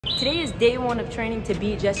Today is day 1 of training to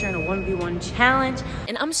beat Jesser in a 1v1 challenge.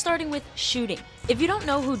 And I'm starting with shooting. If you don't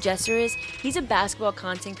know who Jesser is, he's a basketball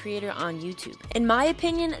content creator on YouTube. In my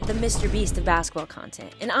opinion, the Mr. Beast of basketball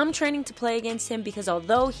content. And I'm training to play against him because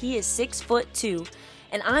although he is 6'2"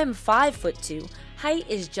 and I'm 5'2", height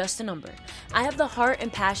is just a number. I have the heart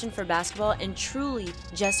and passion for basketball, and truly,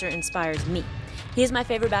 Jesser inspires me. He is my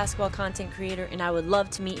favorite basketball content creator, and I would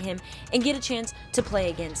love to meet him and get a chance to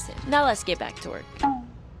play against him. Now let's get back to work.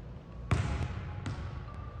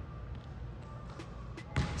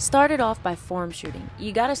 Started off by form shooting.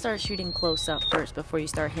 You gotta start shooting close up first before you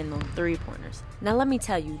start hitting those 3-pointers. Now let me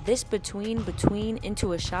tell you, this between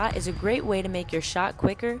into a shot is a great way to make your shot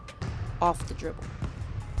quicker off the dribble.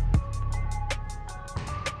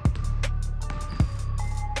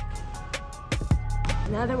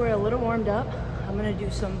 Now that we're a little warmed up, I'm gonna do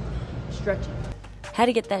some stretching. Had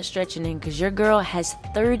to get that stretching in because your girl has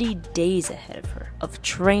 30 days ahead of her of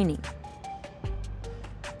training.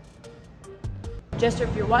 Jesser,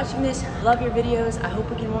 if you're watching this, love your videos. I hope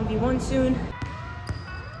we can 1v1 soon.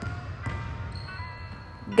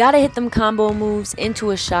 Gotta hit them combo moves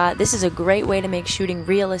into a shot. This is a great way to make shooting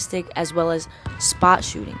realistic as well as spot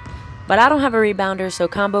shooting. But I don't have a rebounder, so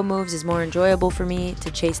combo moves is more enjoyable for me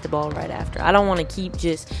to chase the ball right after. I don't want to keep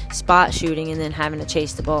just spot shooting and then having to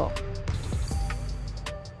chase the ball.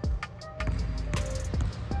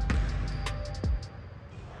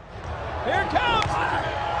 Here it comes!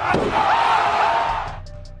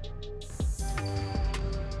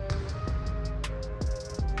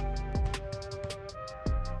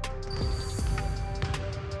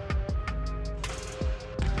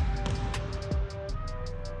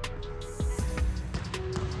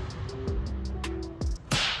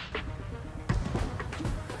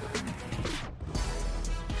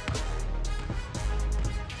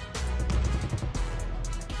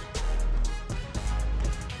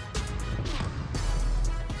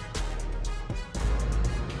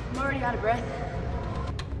 I'm already out of breath.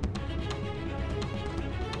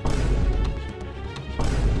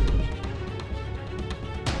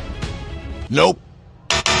 Nope.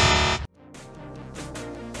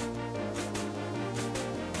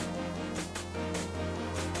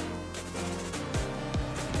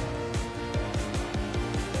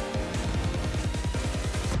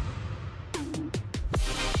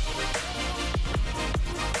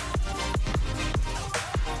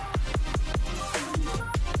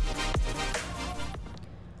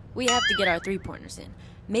 We have to get our 3-pointers in,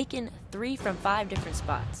 making 3 from 5 different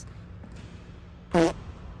spots.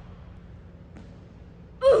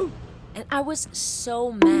 Ooh! And I was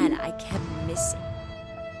so mad I kept missing.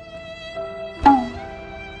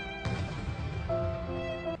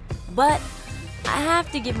 But I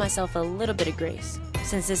have to give myself a little bit of grace,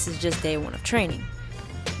 since this is just day 1 of training.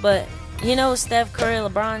 But you know, Steph Curry,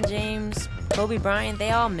 LeBron James, Kobe Bryant,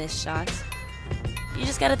 they all miss shots. You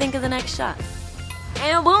just gotta think of the next shot.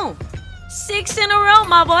 And boom, 6 in a row,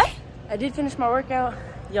 my boy. I did finish my workout.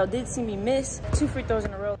 Y'all did see me miss 2 free throws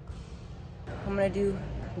in a row. I'm gonna do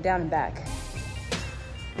down and back.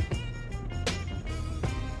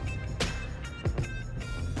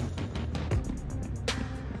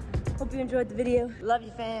 Hope you enjoyed the video. Love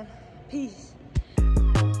you, fam. Peace.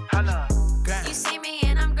 You see me